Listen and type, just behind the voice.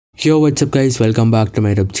Yo, what's up guys, welcome back to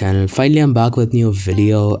my YouTube channel. Finally I'm back with new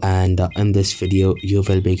video, and in this video you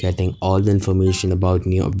will be getting all the information about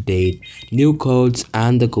new update, new codes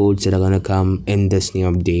and the codes that are gonna come in this new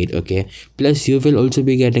update. Okay, plus you will also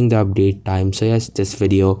be getting the update time. So yes, this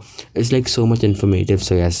video is like so much informative,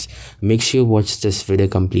 so yes, make sure you watch this video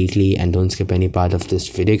completely and don't skip any part of this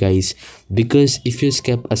video guys, because if you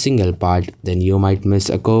skip a single part then you might miss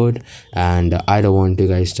a code, and I don't want you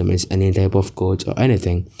guys to miss any type of codes or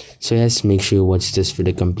anything. So yes, make sure you watch this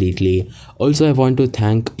video completely. Also, I want to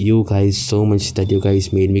thank you guys so much that you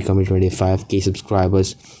guys made me commit 25k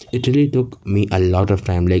subscribers. It really took me a lot of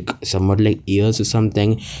time, like somewhat like years or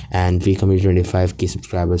something, and we committed 25k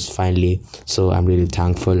subscribers finally. So I'm really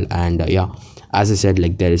thankful, and yeah, as I said,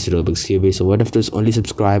 like there is Roblox giveaway. So what if just only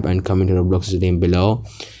subscribe and comment to Roblox's name below.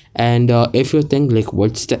 And if you think like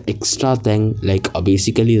what's the extra thing, like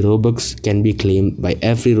basically Robux can be claimed by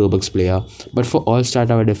every Robux player, but for all Star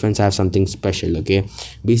Tower Defense I have something special. Okay,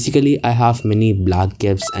 basically I have many black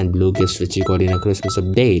gifts and blue gifts which you got in a Christmas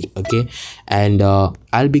update. Okay, and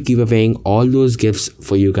I'll be giveawaying all those gifts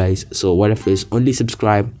for you guys. So what if is only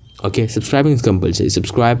subscribe. Okay, subscribing is compulsory.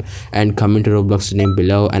 Subscribe and comment to Roblox name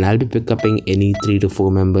below, and I'll be picking any 3 to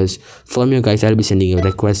 4 members from you guys. I'll be sending you a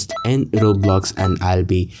request in Roblox, and I'll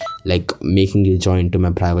be like making you join to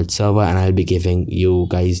my private server, and I'll be giving you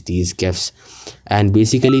guys these gifts. And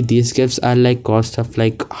basically these gifts are like cost of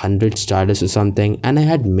like 100 starters or something, and I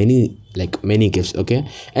had many gifts. Okay,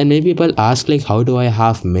 and maybe people ask like how do I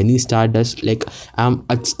have many stardust? Like I'm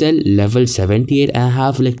at still level 78 and I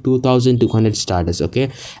have like 2200 stardust. Okay,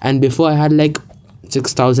 and before I had like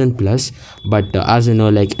 6000 plus, but as you know,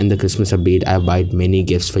 like in the Christmas update I buy many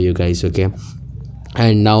gifts for you guys. Okay,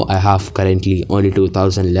 and now I have currently only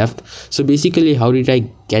 2000 left. So basically how did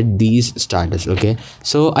I get these starters? Okay,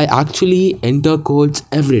 so I actually enter codes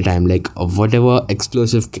every time, like whatever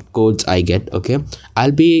exclusive codes I get. Okay,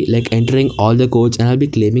 I'll be like entering all the codes and I'll be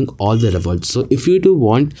claiming all the rewards. So if you do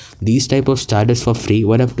want these type of starters for free,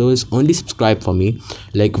 what I've done is only subscribe for me.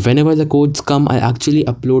 Like whenever the codes come, I actually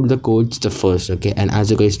upload the codes the first. Okay, and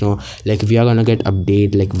as you guys know, like we are gonna get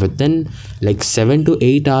update like within like 7 to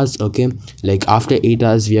 8 hours. Okay, like after 8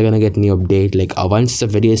 hours we are gonna get new update. Like once the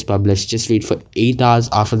video is published, just wait for 8 hours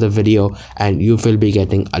after the video and you will be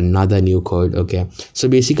getting another new code. Okay, so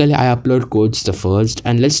basically I upload codes the first,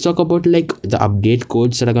 and let's talk about like the update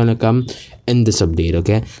codes that are gonna come in this update.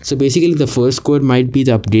 Okay, so basically the first code might be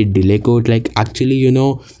the update delay code. Like actually, you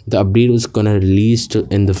know, the update was gonna release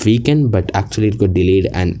in the weekend, but actually it got delayed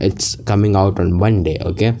and it's coming out on Monday.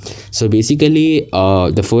 Okay, so basically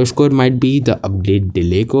the first code might be the update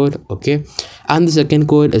delay code. Okay, and the second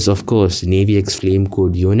code is of course Navy X Flame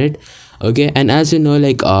code unit. Okay, and as you know,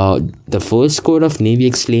 like the first code of Navy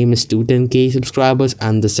X Flame is 210k subscribers,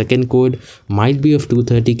 and the second code might be of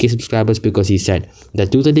 230k subscribers, because he said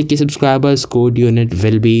that 230k subscribers code unit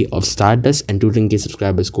will be of Stardust and 210k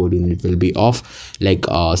subscribers code unit will be of like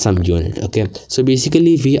some unit. Okay, so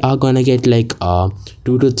basically we are gonna get like 2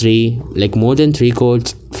 to 3, like more than 3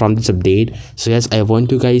 codes from this update. So yes, I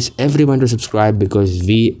want you guys everyone to subscribe, because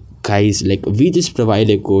we guys, like we just provide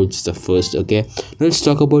the codes the first. Okay, now let's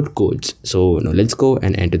talk about codes. So now let's go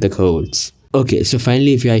and enter the codes. Okay, so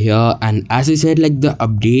finally if you are here, and as I said, like the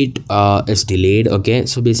update is delayed. Okay,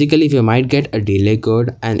 so basically if you might get a delay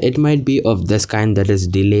code, and it might be of this kind, that is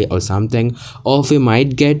delay or something, or if you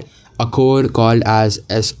might get a code called as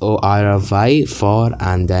SORY for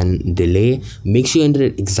and then delay, make sure you enter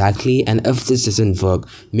it exactly. And if this doesn't work,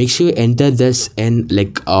 make sure you enter this in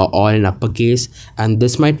like all in uppercase, and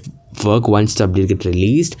this might work once the update gets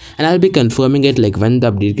released, and I'll be confirming it like when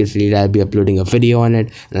the update gets released. I'll be uploading a video on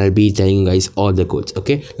it and I'll be telling you guys all the codes.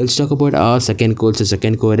 Okay, let's talk about our second code. So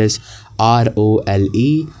second code is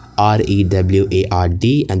ROLEREWARD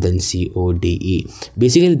and then CODE.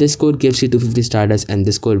 Basically this code gives you 250 stardust, and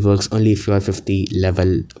this code works only if you are 50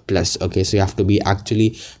 level plus. Okay, so you have to be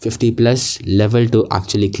actually 50 plus level to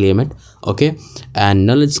actually claim it. Okay, and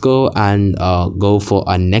now let's go and go for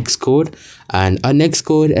our next code, and our next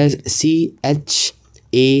code is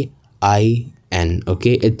CHAIN.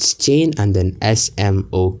 Okay, it's chain and then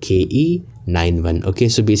SMOKE 91. Okay,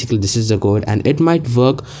 so basically this is the code, and it might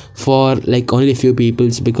work for like only a few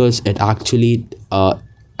peoples, because it actually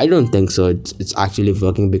I don't think so it's actually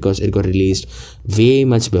working, because it got released way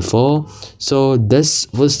much before. So this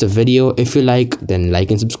was the video. If you like, then like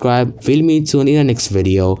and subscribe. We'll meet soon in the next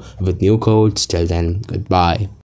video with new codes. Till then, goodbye.